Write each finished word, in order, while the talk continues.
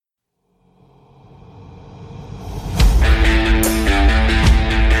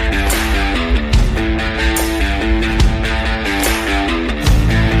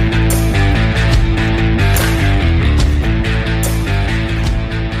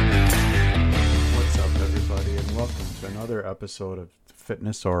episode of the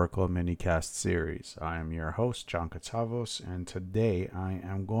Fitness Oracle minicast series. I am your host, John Katsavos, and today I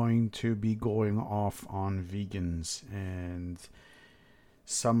am going to be going off on vegans and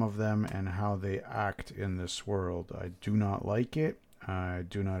some of them and how they act in this world. I do not like it, I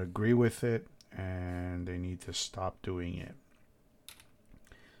do not agree with it, and they need to stop doing it.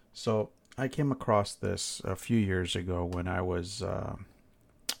 So, I came across this a few years ago when I was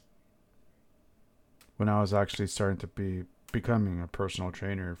actually starting to be becoming a personal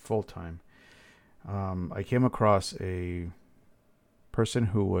trainer full time. I came across a person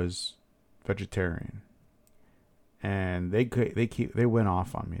who was vegetarian, and they went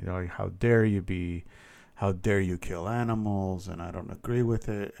off on me. They're like, "How dare you be? How dare you kill animals?" And I don't agree with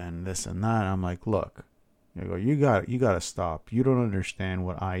it, and this and that. I'm like, "Look, you got to stop. You don't understand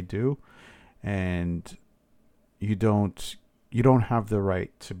what I do, and you don't have the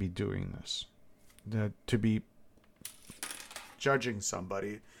right to be doing this." To be judging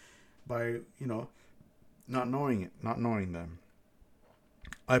somebody by not knowing them.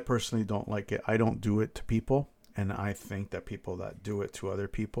 I personally don't like it. I don't do it to people, and I think that people that do it to other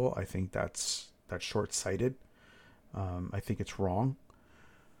people, I think that's short-sighted. I think it's wrong.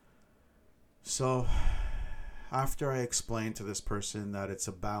 So after I explained to this person that it's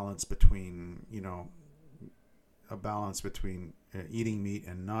a balance between eating meat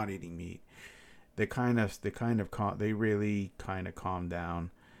and not eating meat, they really kind of calmed down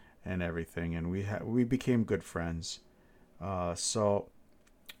and everything, and we became good friends. So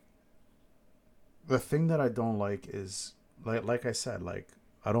the thing that I don't like is like I said, like,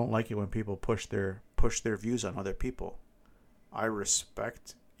 I don't like it when people push their views on other people. I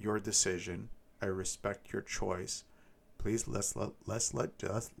respect your decision. I respect your choice. Please let's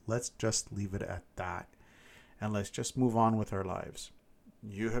just leave it at that, and let's just move on with our lives.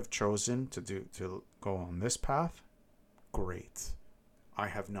 You have chosen to go on this path. Great. I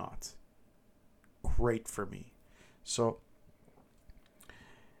have not. Great for me. So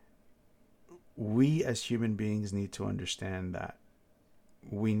we as human beings need to understand that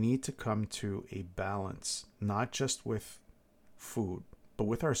we need to come to a balance, not just with food, but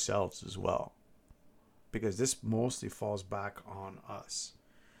with ourselves as well, because this mostly falls back on us.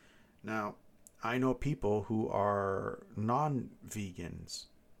 Now, I know people who are non-vegans,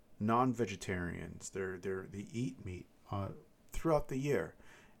 non-vegetarians. They eat meat throughout the year,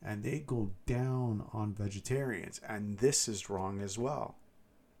 and they go down on vegetarians, and this is wrong as well.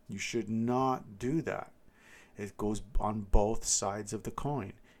 You should not do that. It goes on both sides of the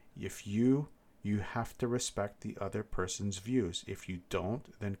coin. If you have to respect the other person's views. If you don't,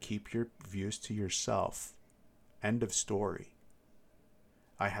 then keep your views to yourself. End of story.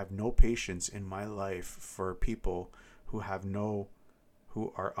 I have no patience in my life for people who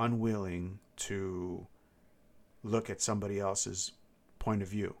are unwilling to look at somebody else's point of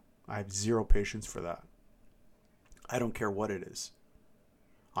view. I have zero patience for that. I don't care what it is.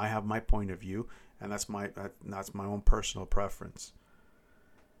 I have my point of view, and that's my own personal preference.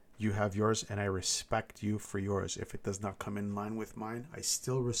 You have yours, and I respect you for yours. If it does not come in line with mine, I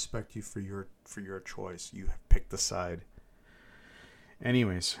still respect you for your choice. You have picked a side.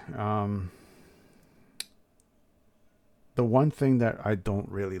 Anyways, the one thing that I don't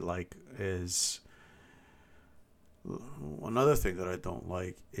really like is another thing that I don't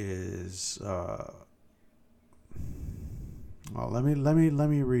like is let me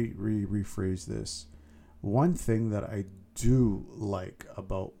rephrase this. One thing that I do like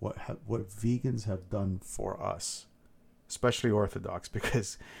about what vegans have done for us, especially Orthodox,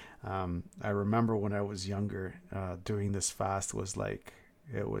 because I remember when I was younger, doing this fast was like,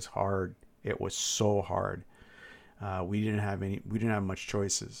 it was hard. It was so hard. We didn't have much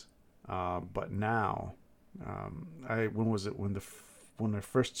choices. But now, when I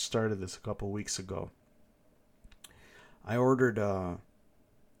first started this a couple of weeks ago, I ordered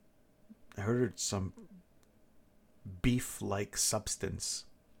some beef-like substance.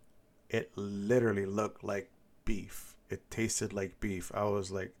 It literally looked like beef. It tasted like beef. I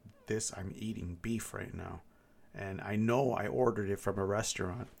was like, I'm eating beef right now. And I know I ordered it from a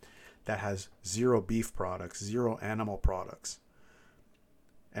restaurant that has zero beef products, zero animal products.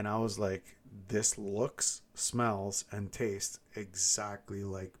 And I was like, this looks, smells, and tastes exactly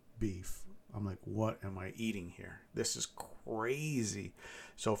like beef. I'm like, what am I eating here? This is crazy.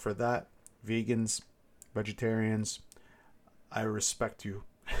 So for that, vegans, vegetarians, I respect you.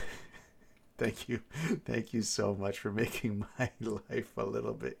 Thank you. Thank you so much for making my life a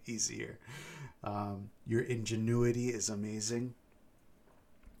little bit easier. Your ingenuity is amazing.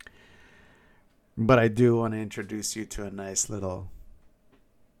 But I do want to introduce you to a nice little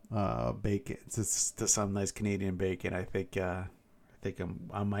bacon, to some nice Canadian bacon, I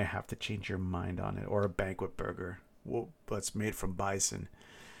might have to change your mind on it. Or a banquet burger, that's made from bison.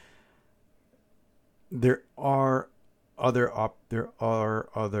 There are other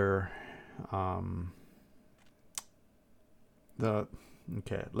um the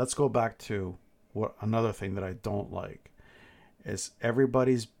okay, let's go back to what another thing that I don't like is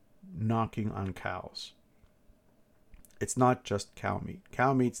everybody's knocking on cows. It's not just cow meat.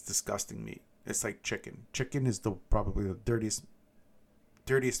 Cow meat's disgusting meat. It's like chicken. Chicken is probably the dirtiest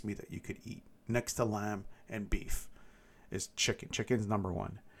meat that you could eat. Next to lamb and beef is chicken. Chicken's number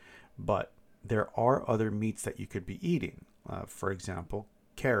one. But there are other meats that you could be eating. For example,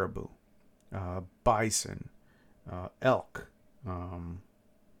 caribou, bison, elk.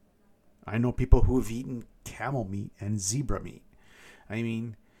 I know people who have eaten camel meat and zebra meat. I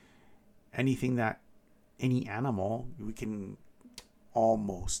mean, any animal we can,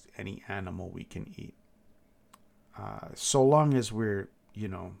 almost any animal we can eat. So long as we're,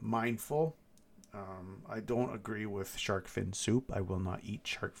 mindful. I don't agree with shark fin soup. I will not eat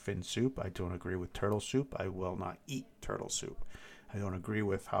shark fin soup. I don't agree with turtle soup. I will not eat turtle soup. I don't agree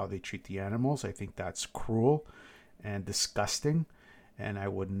with how they treat the animals. I think that's cruel and disgusting. And I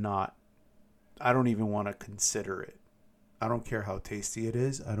don't even want to consider it. I don't care how tasty it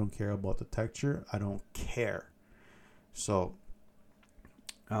is. I don't care about the texture. I don't care. So,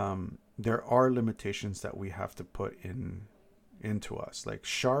 there are limitations that we have to put into us. Like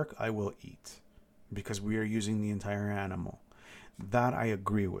shark, I will eat because we are using the entire animal. That I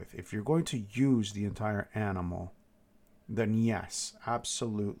agree with. If you're going to use the entire animal, then yes,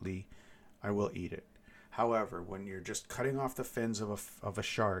 absolutely, I will eat it. However, when you're just cutting off the fins of a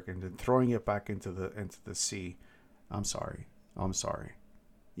shark and then throwing it back into the sea, I'm sorry.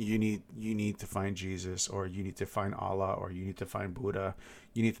 You need to find Jesus, or you need to find Allah, or you need to find Buddha.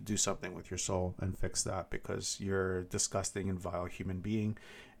 You need to do something with your soul and fix that, because you're a disgusting and vile human being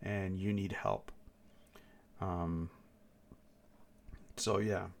and you need help. So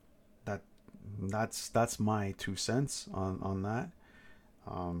yeah, that's my 2 cents on that.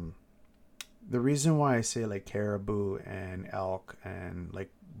 The reason why I say like caribou and elk and like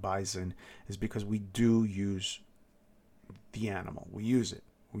bison is because we do use the animal. We use it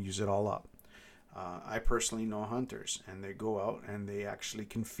all up. I personally know hunters, and they go out and they actually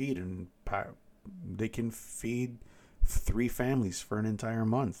can feed, and they can feed 3 families for an entire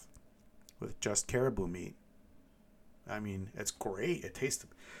month with just caribou meat. I mean, it's great. It tastes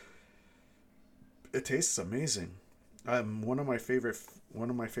amazing. One of my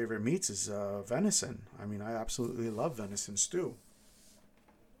favorite meats is venison. I mean, I absolutely love venison stew.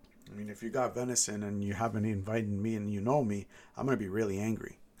 I mean, if you got venison and you haven't invited me and you know me, I'm going to be really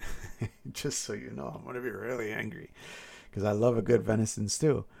angry. Just so you know, I'm going to be really angry because I love a good venison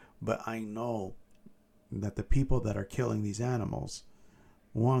stew. But I know that the people that are killing these animals,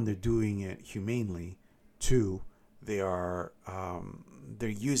 one, they're doing it humanely. Two, they're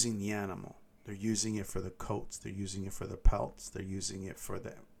using the animal. They're using it for the coats. They're using it for the pelts. They're using it for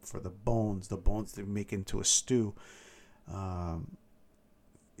the bones. The bones they make into a stew.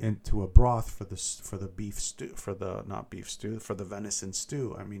 Into a broth for the beef stew, for the venison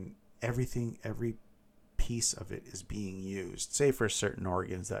stew. I mean, every piece of it is being used, save for certain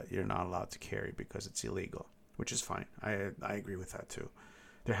organs that you're not allowed to carry because it's illegal, which is fine. I agree with that too.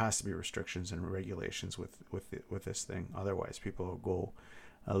 There has to be restrictions and regulations with this thing. Otherwise, people will go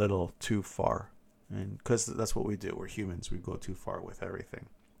a little too far, and because that's what we do. We're humans. We go too far with everything.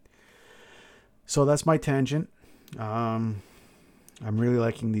 So that's my tangent. I'm really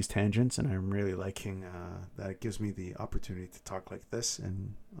liking these tangents, and I'm really liking that it gives me the opportunity to talk like this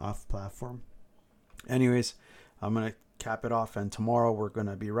and off platform. Anyways, I'm going to cap it off, and tomorrow we're going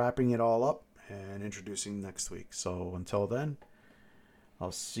to be wrapping it all up and introducing next week. So until then,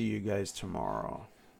 I'll see you guys tomorrow.